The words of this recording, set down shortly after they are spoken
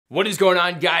What is going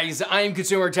on, guys? I am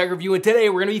Consumer Tech Review, and today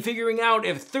we're gonna be figuring out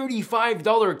if $35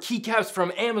 keycaps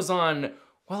from Amazon,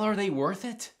 well, are they worth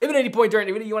it? If at any point during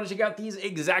the video you wanna check out these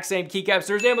exact same keycaps,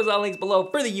 there's Amazon links below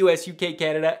for the US, UK,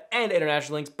 Canada, and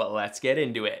international links, but let's get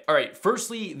into it. All right,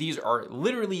 firstly, these are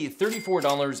literally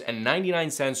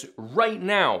 $34.99 right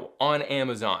now on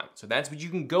Amazon. So that's what you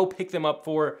can go pick them up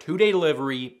for, 2-day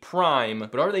delivery, Prime,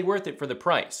 but are they worth it for the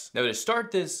price? Now to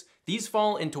start this, these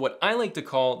fall into what I like to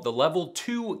call the level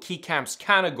 2 keycaps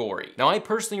category. Now I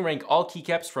personally rank all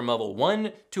keycaps from level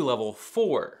 1 to level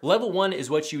 4. Level 1 is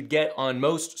what you'd get on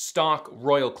most stock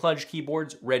Royal Clutch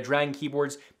keyboards, Red Dragon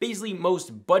keyboards, basically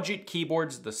most budget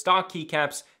keyboards, the stock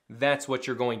keycaps, that's what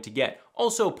you're going to get.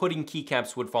 Also, pudding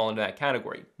keycaps would fall into that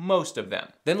category, most of them.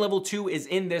 Then level 2 is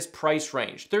in this price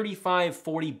range, 35,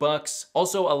 40 bucks.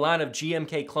 Also, a lot of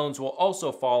GMK clones will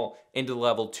also fall into the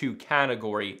level 2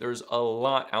 category. There's a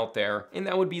lot out there, and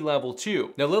that would be level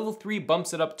 2. Now, level 3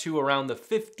 bumps it up to around the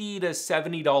 $50 to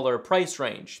 $70 price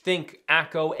range. Think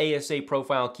Akko ASA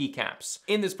profile keycaps.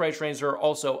 In this price range, there are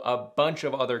also a bunch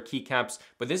of other keycaps,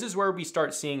 but this is where we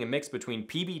start seeing a mix between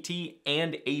PBT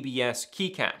and ABS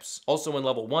keycaps. Also in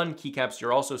level 1 keycaps,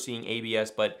 you're also seeing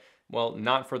ABS, but well,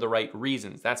 not for the right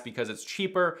reasons. That's because it's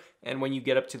cheaper, and when you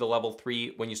get up to the level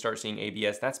 3, when you start seeing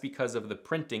ABS, that's because of the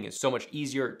printing is so much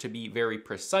easier to be very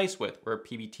precise with, where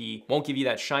PBT won't give you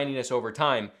that shininess over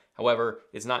time. However,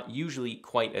 it's not usually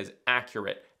quite as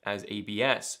accurate as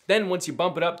ABS. Then once you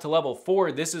bump it up to level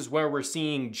 4, this is where we're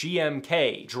seeing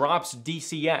GMK, drops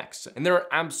DCX, and there are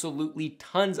absolutely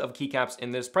tons of keycaps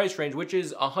in this price range, which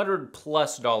is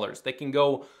 $100+ They can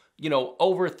go, you know,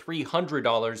 over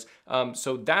 $300.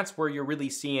 So that's where you're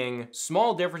really seeing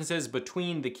small differences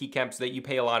between the keycaps that you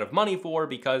pay a lot of money for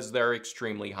because they're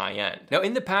extremely high end. Now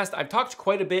in the past, I've talked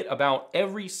quite a bit about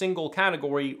every single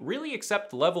category, really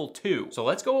except level 2. So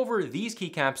let's go over these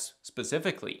keycaps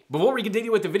specifically. Before we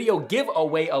continue with the video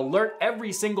giveaway alert,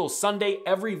 every single Sunday,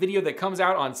 every video that comes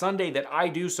out on Sunday that I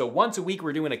do, so once a week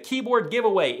we're doing a keyboard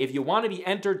giveaway. If you want to be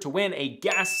entered to win a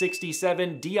Gas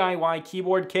 67 DIY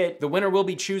keyboard kit, the winner will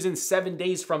be chosen 7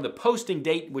 days from the posting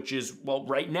date, which is, well,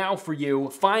 right now for you.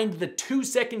 Find the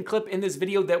 2-second clip in this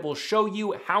video that will show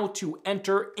you how to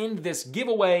enter in this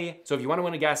giveaway. So if you want to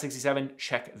win a Gas 67,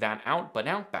 check that out. But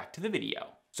now back to the video.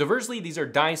 So firstly, these are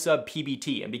die sub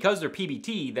PBT, and because they're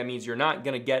PBT, that means you're not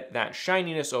gonna get that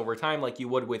shininess over time like you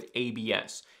would with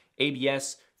ABS.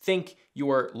 ABS, think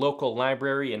your local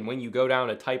library, and when you go down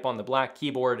to type on the black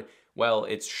keyboard, well,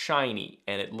 it's shiny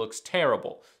and it looks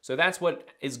terrible. So that's what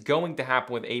is going to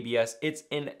happen with ABS. It's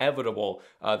inevitable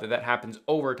that happens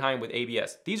over time with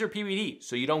ABS. These are PBT,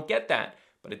 so you don't get that.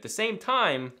 But at the same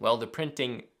time, well, the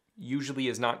printing usually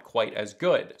is not quite as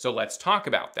good. So let's talk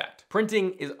about that.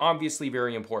 Printing is obviously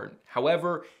very important.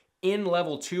 However, in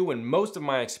level 2, in most of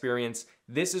my experience,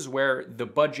 this is where the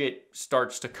budget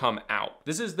starts to come out.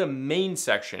 This is the main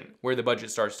section where the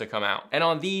budget starts to come out. And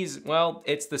on these, well,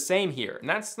 it's the same here. And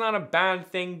that's not a bad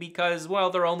thing because, well,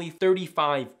 they're only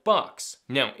 35 bucks.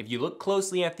 Now, if you look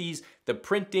closely at these, the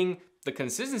printing, the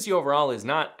consistency overall is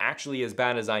not actually as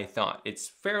bad as I thought. It's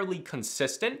fairly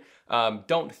consistent.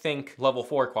 Don't think level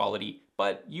 4 quality,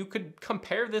 but you could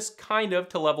compare this kind of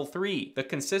to level 3. The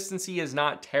consistency is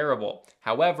not terrible.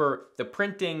 However, the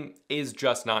printing is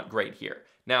just not great here.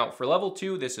 Now, for level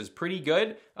 2, this is pretty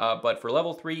good, but for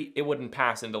level 3, it wouldn't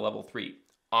pass into level 3,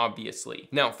 obviously.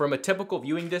 Now, from a typical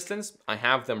viewing distance, I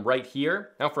have them right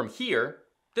here. Now, from here,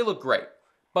 they look great,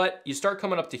 but you start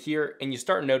coming up to here and you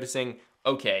start noticing,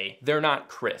 okay, they're not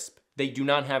crisp. They do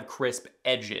not have crisp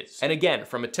edges. And again,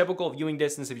 from a typical viewing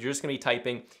distance, if you're just gonna be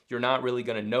typing, you're not really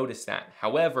gonna notice that.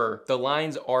 However, the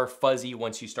lines are fuzzy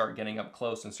once you start getting up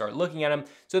close and start looking at them,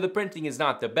 so the printing is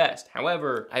not the best.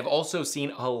 However, I've also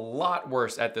seen a lot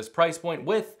worse at this price point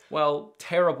with, well,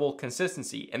 terrible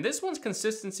consistency. And this one's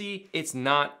consistency, it's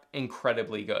not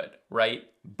incredibly good, right?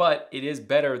 But it is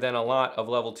better than a lot of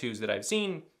level 2s that I've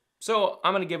seen, so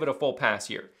I'm gonna give it a full pass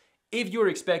here. If you're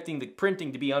expecting the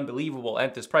printing to be unbelievable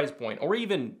at this price point, or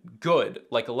even good,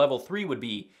 like a level 3 would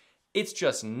be, it's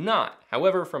just not.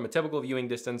 However, from a typical viewing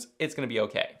distance, it's gonna be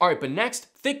okay. All right, but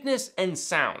next, thickness and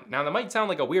sound. Now that might sound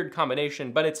like a weird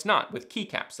combination, but it's not with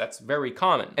keycaps. That's very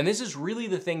common. And this is really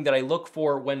the thing that I look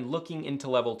for when looking into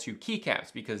level 2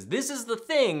 keycaps, because this is the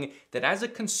thing that as a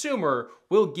consumer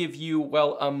will give you,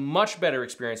 well, a much better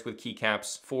experience with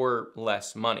keycaps for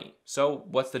less money. So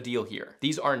what's the deal here?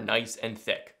 These are nice and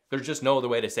thick. There's just no other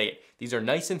way to say it. These are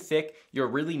nice and thick. You're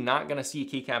really not gonna see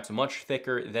keycaps much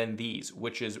thicker than these,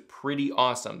 which is pretty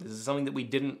awesome. This is something that we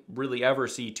didn't really ever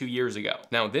see 2 years ago.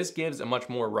 Now, this gives a much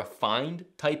more refined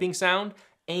typing sound,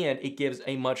 and it gives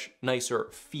a much nicer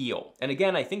feel. And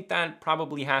again, I think that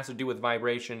probably has to do with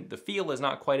vibration. The feel is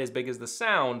not quite as big as the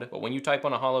sound, but when you type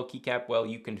on a hollow keycap, well,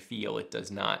 you can feel it does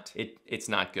not. It's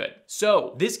not good.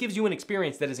 So this gives you an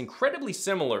experience that is incredibly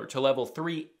similar to level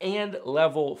 3 and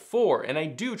level 4, and I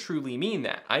do truly mean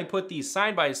that. I put these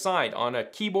side by side on a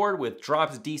keyboard with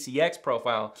Drop's DCX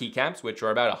profile keycaps, which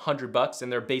are about $100,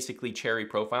 and they're basically cherry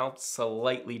profile,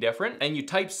 slightly different. And you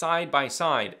type side by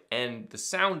side, and the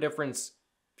sound difference,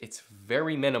 it's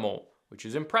very minimal, which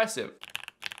is impressive.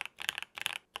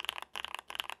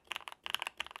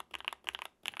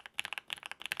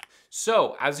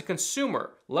 So as a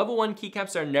consumer, level 1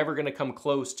 keycaps are never gonna come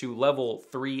close to level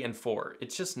 3 and 4.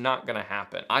 It's just not gonna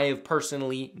happen. I have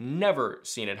personally never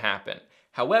seen it happen.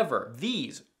 However,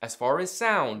 these, as far as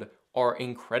sound, are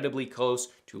incredibly close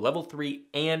to level 3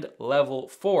 and level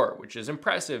 4, which is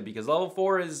impressive because level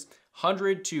 4 is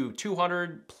 $100 to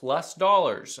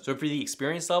 $200+. So for the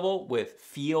experience level with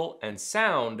feel and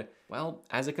sound, well,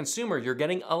 as a consumer, you're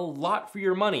getting a lot for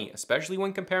your money, especially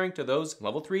when comparing to those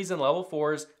level 3s and level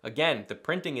 4s. Again, the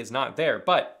printing is not there,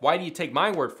 but why do you take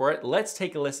my word for it? Let's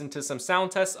take a listen to some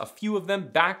sound tests, a few of them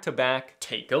back to back.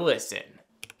 Take a listen.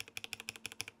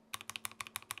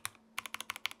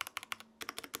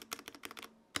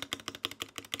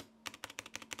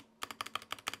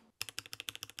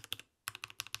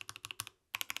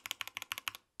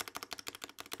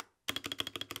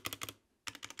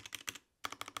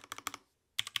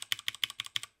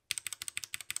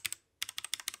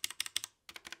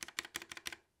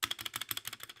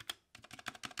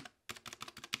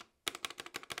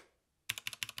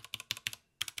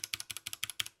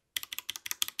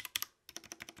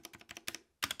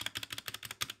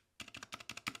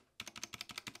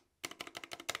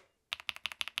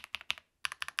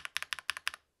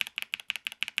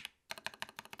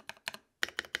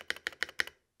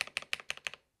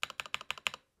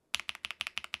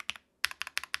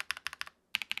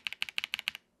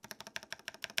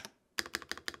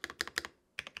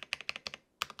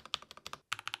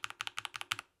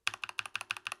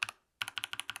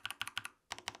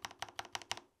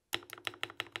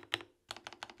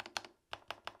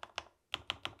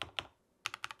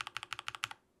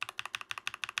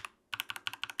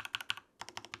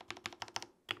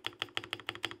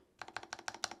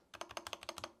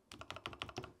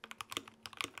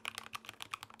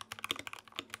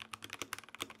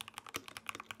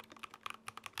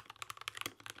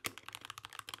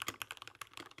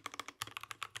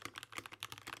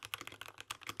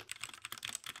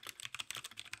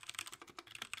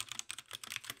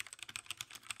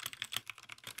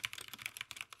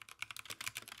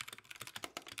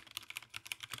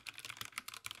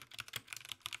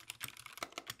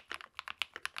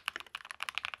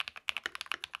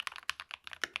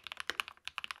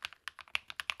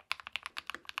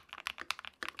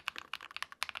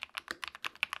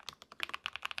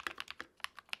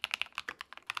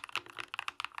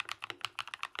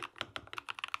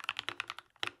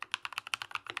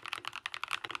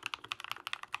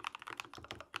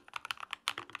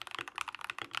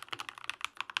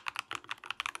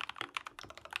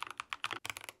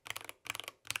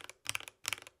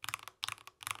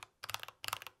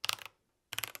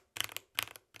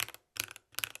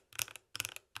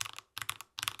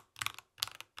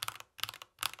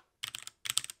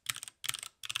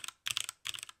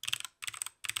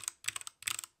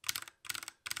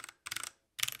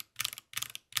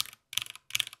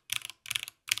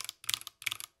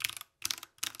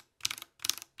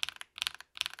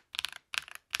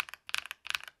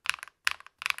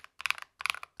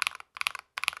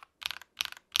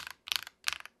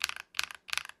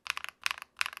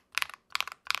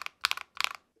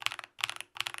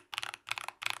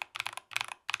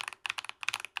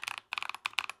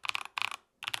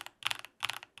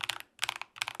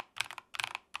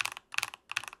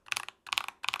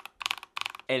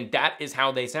 And that is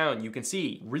how they sound. You can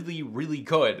see really, really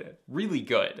good, really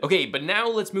good. Okay, but now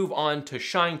let's move on to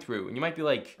shine through. And you might be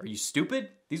like, are you stupid?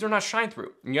 These are not shine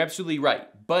through. And you're absolutely right.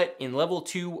 But in level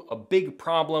 2, a big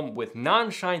problem with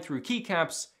non-shine through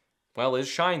keycaps, well, is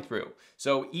shine through.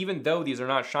 So even though these are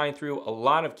not shine through, a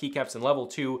lot of keycaps in level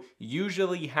 2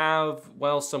 usually have,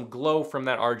 well, some glow from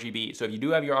that RGB. So if you do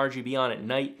have your RGB on at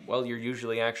night, well, you're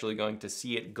usually actually going to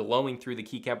see it glowing through the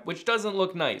keycap, which doesn't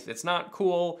look nice. It's not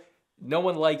cool. No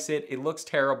one likes it. It looks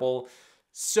terrible.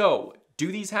 So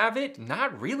do these have it?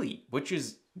 Not really,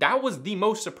 that was the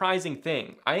most surprising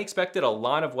thing. I expected a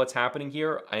lot of what's happening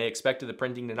here. I expected the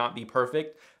printing to not be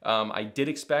perfect. I did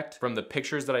expect from the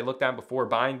pictures that I looked at before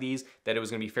buying these that it was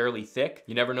gonna be fairly thick.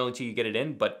 You never know until you get it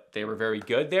in, but they were very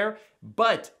good there.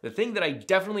 But the thing that I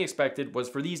definitely expected was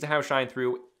for these to have shine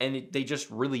through, and they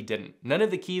just really didn't. None of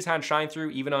the keys had shine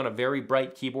through, even on a very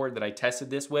bright keyboard that I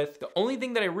tested this with. The only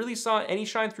thing that I really saw any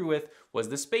shine through with was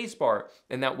the spacebar,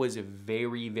 and that was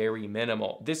very, very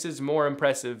minimal. This is more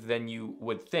impressive than you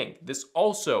would think. This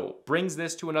also brings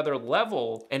this to another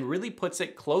level and really puts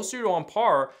it closer on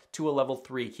par to a level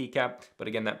 3 keycap. But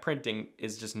again, that printing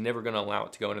is just never gonna allow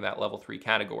it to go into that level 3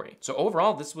 category. So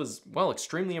overall, this was, well,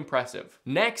 extremely impressive.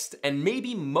 Next, and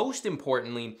maybe most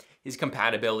importantly, is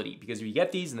compatibility, because if you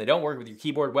get these and they don't work with your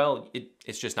keyboard, well,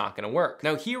 it's just not gonna work.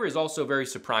 Now here is also very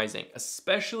surprising,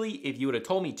 especially if you would have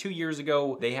told me 2 years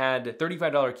ago they had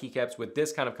 $35 keycaps with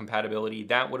this kind of compatibility.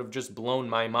 That would have just blown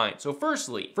my mind. So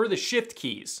firstly, for the shift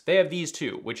keys, they have these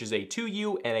two, which is a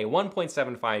 2U and a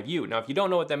 1.75U. Now if you don't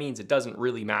know what that means, it doesn't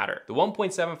really matter. The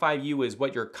 1.75U is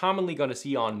what you're commonly gonna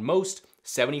see on most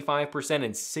 75%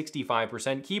 and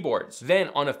 65% keyboards. Then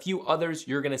on a few others,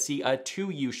 you're gonna see a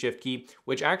 2U shift key,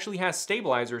 which actually has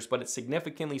stabilizers, but it's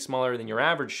significantly smaller than your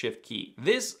average shift key.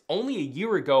 This only a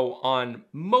year ago on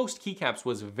most keycaps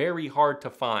was very hard to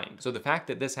find. So the fact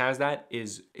that this has that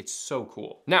it's so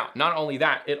cool. Now, not only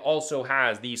that, it also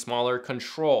has the smaller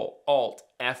Control, Alt,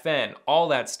 FN, all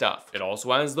that stuff. It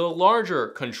also has the larger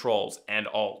controls and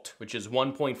alt, which is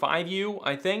 1.5U,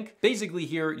 I think. Basically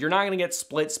here, you're not gonna get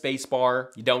split spacebar.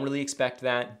 You don't really expect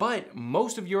that, but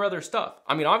most of your other stuff,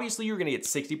 I mean, obviously you're gonna get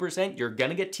 60%, you're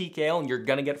gonna get TKL, and you're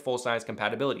gonna get full-size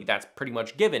compatibility. That's pretty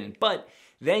much given, but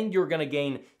then you're gonna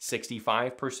gain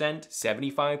 65%,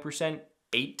 75%,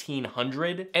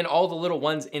 1800, and all the little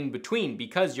ones in between,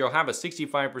 because you'll have a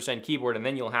 65% keyboard and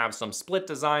then you'll have some split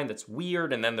design that's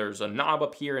weird, and then there's a knob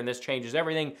up here and this changes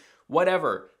everything,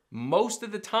 whatever. Most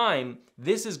of the time,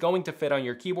 this is going to fit on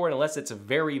your keyboard unless it's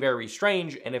very, very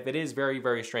strange, and if it is very,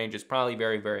 very strange, it's probably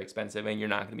very, very expensive and you're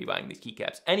not gonna be buying these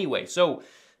keycaps anyway. So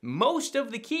most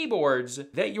of the keyboards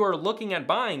that you're looking at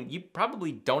buying, you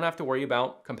probably don't have to worry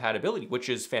about compatibility, which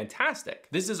is fantastic.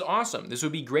 This is awesome. This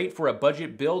would be great for a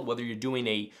budget build, whether you're doing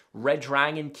a Red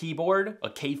Dragon keyboard, a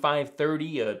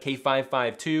K530, a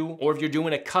K552, or if you're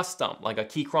doing a custom, like a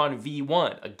Keychron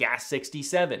V1, a GAS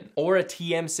 67, or a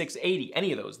TM680,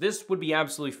 any of those. This would be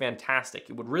absolutely fantastic.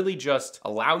 It would really just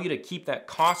allow you to keep that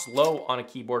cost low on a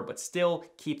keyboard, but still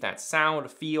keep that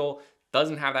sound, feel,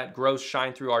 doesn't have that gross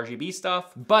shine through RGB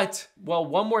stuff. But, well,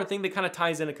 one more thing that kind of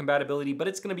ties into compatibility, but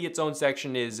it's gonna be its own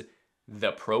section, is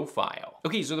the profile.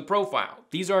 Okay, so the profile.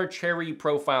 These are cherry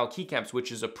profile keycaps,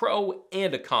 which is a pro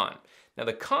and a con. Now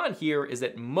the con here is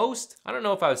that most, I don't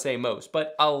know if I would say most,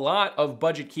 but a lot of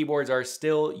budget keyboards are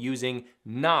still using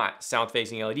not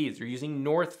south-facing LEDs. They're using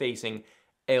north-facing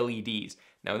LEDs.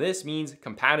 Now this means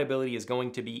compatibility is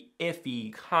going to be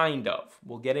iffy, kind of.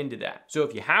 We'll get into that. So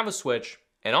if you have a switch,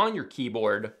 and on your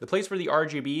keyboard, the place for the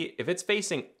RGB, if it's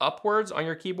facing upwards on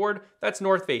your keyboard, that's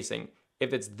north facing.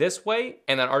 If it's this way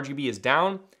and that RGB is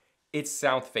down, it's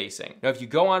south facing. Now, if you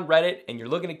go on Reddit and you're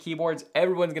looking at keyboards,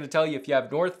 everyone's gonna tell you if you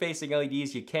have north facing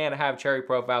LEDs, you can't have cherry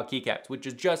profile keycaps, which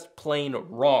is just plain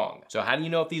wrong. So how do you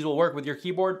know if these will work with your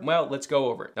keyboard? Well, let's go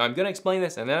over it. Now I'm gonna explain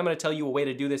this and then I'm gonna tell you a way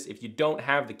to do this if you don't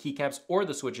have the keycaps or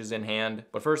the switches in hand.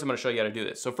 But first I'm gonna show you how to do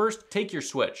this. So first, take your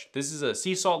switch. This is a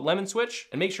sea salt lemon switch,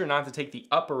 and make sure not to take the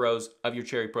upper rows of your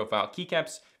cherry profile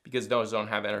keycaps because those don't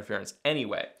have interference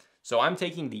anyway. So I'm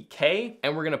taking the K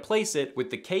and we're gonna place it with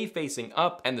the K facing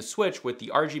up and the switch with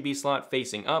the RGB slot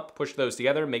facing up. Push those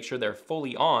together, make sure they're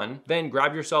fully on. Then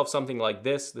grab yourself something like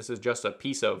this. This is just a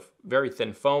piece of very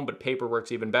thin foam, but paper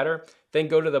works even better. Then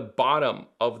go to the bottom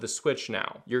of the switch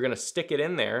now. You're gonna stick it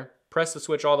in there, press the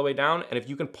switch all the way down, and if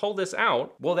you can pull this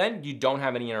out, well then you don't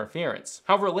have any interference.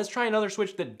 However, let's try another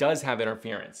switch that does have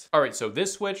interference. All right, so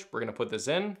this switch, we're gonna put this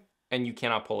in and you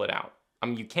cannot pull it out. I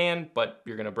mean, you can, but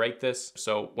you're gonna break this.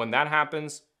 So when that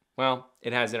happens, well,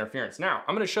 it has interference. Now,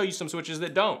 I'm gonna show you some switches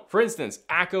that don't. For instance,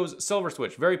 Akko's silver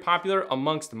switch, very popular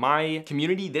amongst my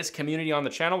community, this community on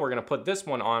the channel. We're gonna put this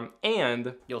one on,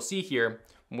 and you'll see here,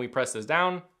 when we press this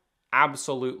down,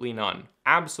 absolutely none.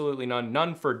 Absolutely none,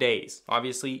 none for days.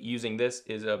 Obviously, using this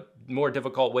is a more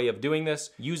difficult way of doing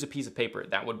this. Use a piece of paper,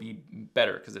 that would be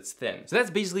better because it's thin. So that's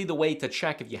basically the way to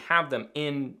check if you have them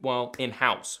in, well,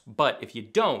 in-house. But if you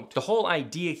don't, the whole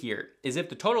idea here is if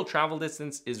the total travel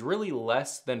distance is really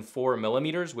less than 4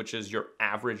 millimeters, which is your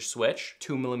average switch,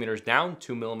 2 millimeters down,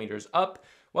 2 millimeters up,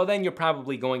 well then you're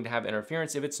probably going to have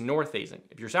interference if it's north facing.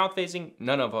 If you're south facing,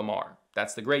 none of them are.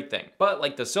 That's the great thing. But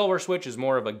like the silver switch is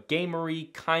more of a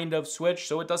gamery kind of switch,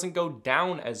 so it doesn't go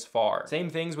down as far. Same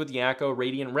things with the Akko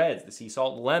Radiant Reds, the Sea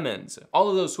Salt Lemons. All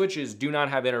of those switches do not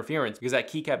have interference because that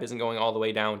keycap isn't going all the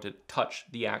way down to touch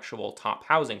the actual top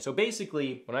housing. So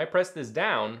basically, when I press this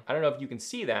down, I don't know if you can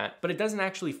see that, but it doesn't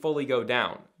actually fully go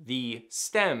down. The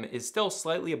stem is still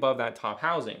slightly above that top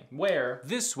housing, where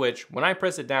this switch, when I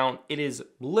press it down, it is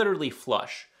literally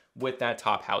flush with that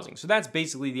top housing. So that's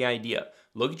basically the idea.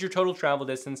 Look at your total travel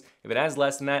distance. If it has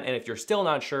less than that, and if you're still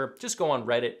not sure, just go on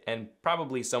Reddit and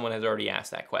probably someone has already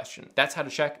asked that question. That's how to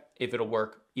check if it'll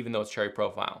work, even though it's cherry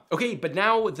profile. Okay, but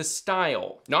now the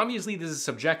style. Now obviously this is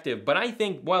subjective, but I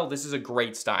think, well, this is a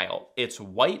great style. It's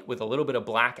white with a little bit of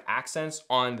black accents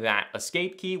on that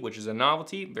escape key, which is a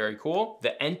novelty, very cool.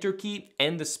 The enter key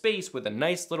and the space with a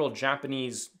nice little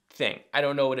Japanese thing. I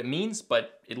don't know what it means,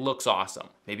 but it looks awesome.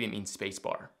 Maybe it means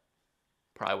spacebar.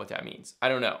 Probably what that means. I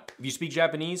don't know. If you speak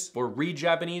Japanese or read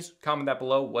Japanese, comment that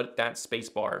below what that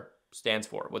spacebar stands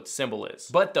for, what the symbol is.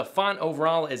 But the font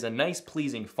overall is a nice,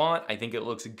 pleasing font. I think it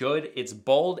looks good. It's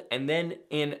bold. And then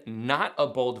in not a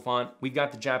bold font, we've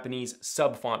got the Japanese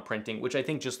sub-font printing, which I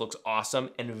think just looks awesome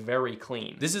and very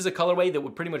clean. This is a colorway that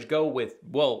would pretty much go with,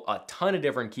 well, a ton of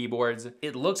different keyboards.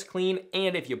 It looks clean,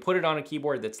 and if you put it on a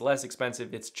keyboard that's less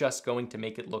expensive, it's just going to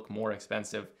make it look more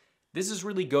expensive. This is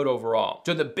really good overall.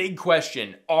 So the big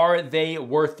question, are they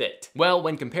worth it? Well,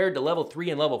 when compared to level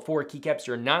 3 and level 4 keycaps,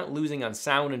 you're not losing on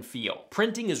sound and feel.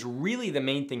 Printing is really the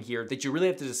main thing here that you really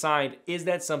have to decide, is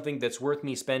that something that's worth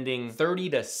me spending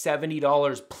 $30 to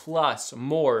 $70 plus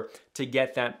more to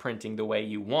get that printing the way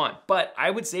you want? But I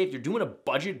would say if you're doing a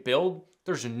budget build,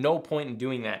 there's no point in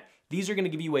doing that. These are gonna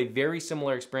give you a very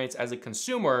similar experience as a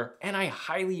consumer, and I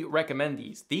highly recommend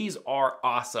these. These are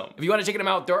awesome. If you wanna check them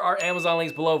out, there are Amazon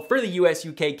links below for the US,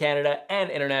 UK, Canada, and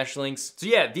international links. So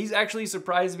yeah, these actually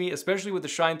surprised me, especially with the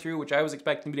shine through, which I was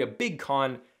expecting to be a big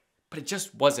con, but it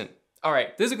just wasn't. All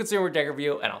right, this is a consumer tech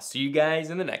review, and I'll see you guys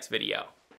in the next video.